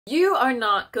You are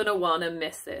not going to want to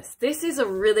miss this. This is a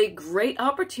really great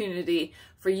opportunity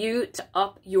for you to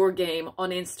up your game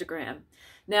on Instagram.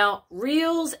 Now,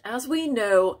 Reels, as we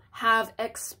know, have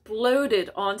exploded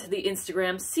onto the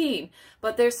Instagram scene,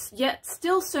 but there's yet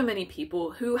still so many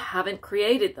people who haven't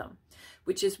created them,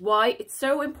 which is why it's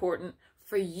so important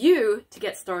for you to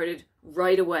get started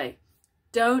right away.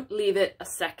 Don't leave it a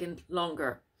second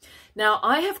longer. Now,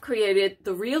 I have created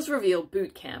the Reels Reveal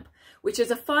Bootcamp, which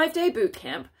is a 5-day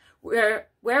bootcamp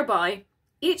whereby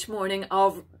each morning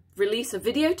I'll release a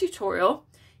video tutorial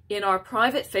in our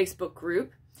private Facebook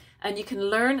group, and you can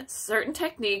learn certain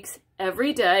techniques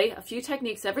every day, a few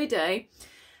techniques every day,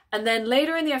 and then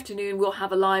later in the afternoon we'll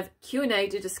have a live Q&A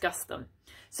to discuss them.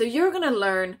 So you're going to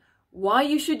learn why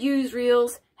you should use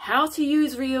Reels, how to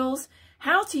use Reels,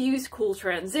 how to use cool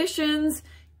transitions.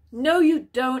 No, you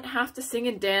don't have to sing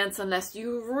and dance unless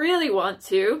you really want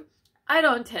to. I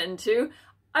don't tend to.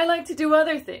 I like to do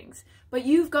other things, but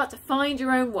you've got to find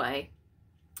your own way.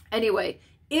 Anyway,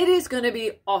 it is going to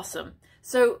be awesome.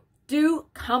 So do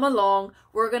come along.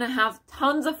 We're going to have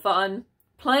tons of fun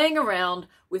playing around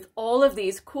with all of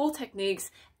these cool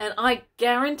techniques, and I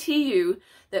guarantee you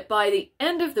that by the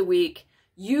end of the week,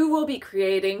 you will be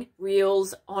creating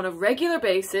Reels on a regular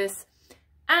basis,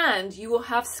 and you will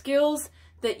have skills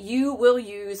that you will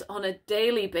use on a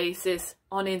daily basis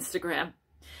on Instagram.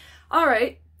 All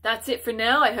right, that's it for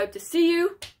now. I hope to see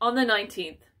you on the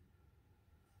 19th.